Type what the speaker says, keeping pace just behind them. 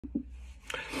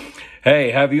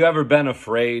Hey, have you ever been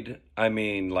afraid? I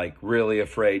mean, like really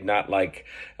afraid, not like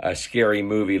a scary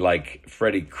movie like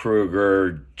Freddy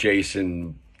Krueger,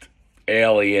 Jason,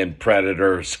 Alien,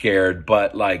 Predator, scared,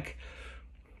 but like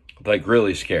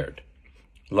really scared.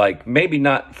 Like maybe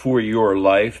not for your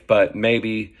life, but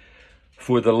maybe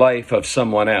for the life of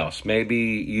someone else. Maybe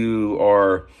you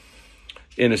are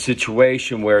in a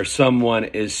situation where someone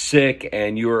is sick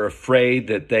and you're afraid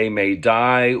that they may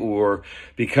die or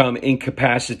become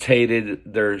incapacitated.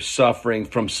 They're suffering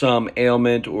from some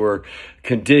ailment or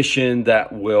condition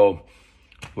that will,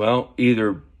 well,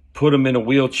 either put them in a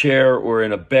wheelchair or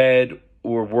in a bed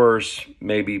or worse,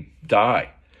 maybe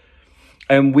die.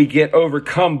 And we get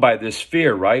overcome by this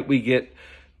fear, right? We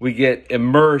get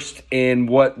immersed in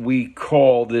what we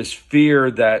call this fear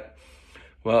that,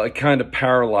 well, it kind of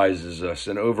paralyzes us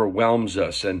and overwhelms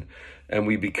us, and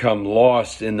we become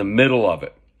lost in the middle of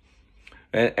it.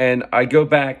 And I go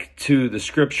back to the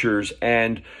scriptures,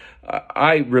 and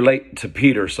I relate to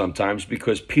Peter sometimes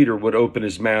because Peter would open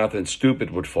his mouth and stupid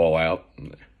would fall out,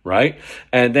 right?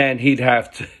 And then he'd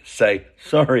have to say,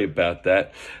 sorry about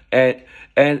that.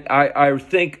 And I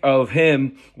think of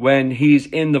him when he's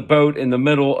in the boat in the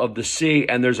middle of the sea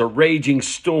and there's a raging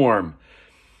storm.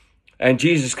 And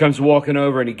Jesus comes walking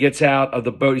over and he gets out of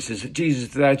the boat. He says, Jesus,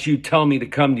 if that's you, tell me to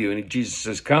come to you. And Jesus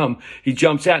says, come. He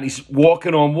jumps out and he's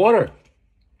walking on water.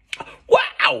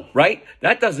 Wow, right?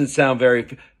 That doesn't sound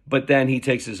very, but then he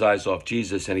takes his eyes off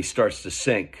Jesus and he starts to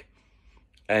sink.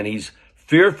 And he's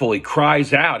fearful. He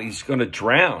cries out. He's going to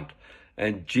drown.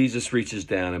 And Jesus reaches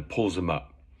down and pulls him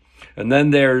up. And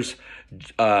then there's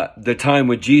the time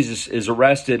when Jesus is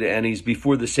arrested and he's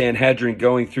before the Sanhedrin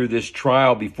going through this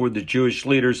trial before the Jewish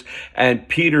leaders. And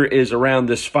Peter is around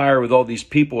this fire with all these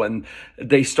people. And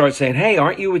they start saying, hey,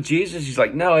 aren't you with Jesus? He's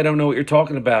like, no, I don't know what you're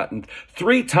talking about. And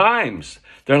 3 times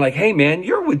they're like, hey, man,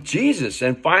 you're with Jesus.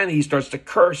 And finally he starts to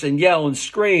curse and yell and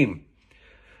scream.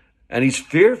 And he's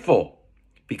fearful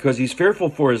because he's fearful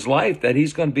for his life that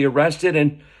he's going to be arrested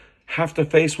and have to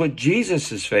face what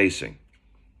Jesus is facing.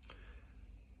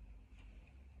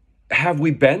 Have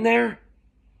we been there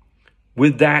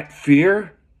with that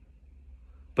fear?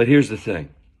 But here's the thing.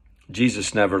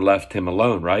 Jesus never left him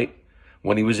alone, right?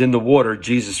 When he was in the water,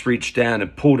 Jesus reached down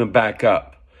and pulled him back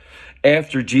up.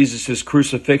 After Jesus'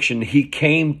 crucifixion, he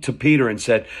came to Peter and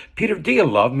said, Peter, do you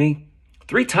love me?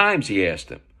 3 times he asked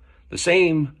him. The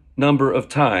same number of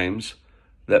times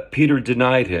that Peter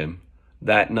denied him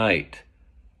that night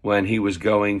when he was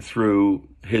going through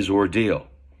his ordeal.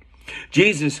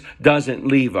 Jesus doesn't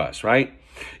leave us, right?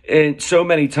 And so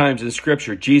many times in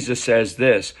scripture, Jesus says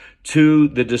this to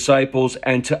the disciples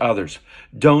and to others.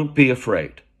 Don't be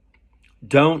afraid.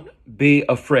 Don't be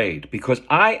afraid because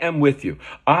I am with you.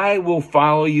 I will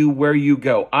follow you where you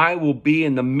go. I will be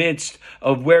in the midst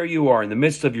of where you are, in the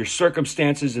midst of your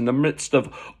circumstances, in the midst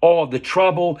of all the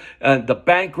trouble, the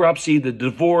bankruptcy, the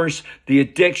divorce, the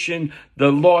addiction,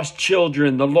 the lost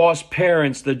children, the lost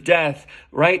parents, the death,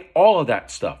 right? All of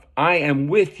that stuff. I am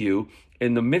with you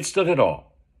in the midst of it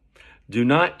all. Do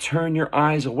not turn your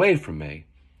eyes away from me.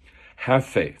 Have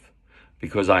faith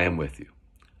because I am with you.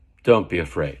 Don't be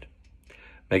afraid.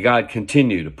 May God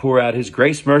continue to pour out his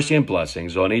grace, mercy, and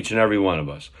blessings on each and every one of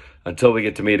us until we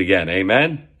get to meet again.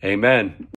 Amen. Amen.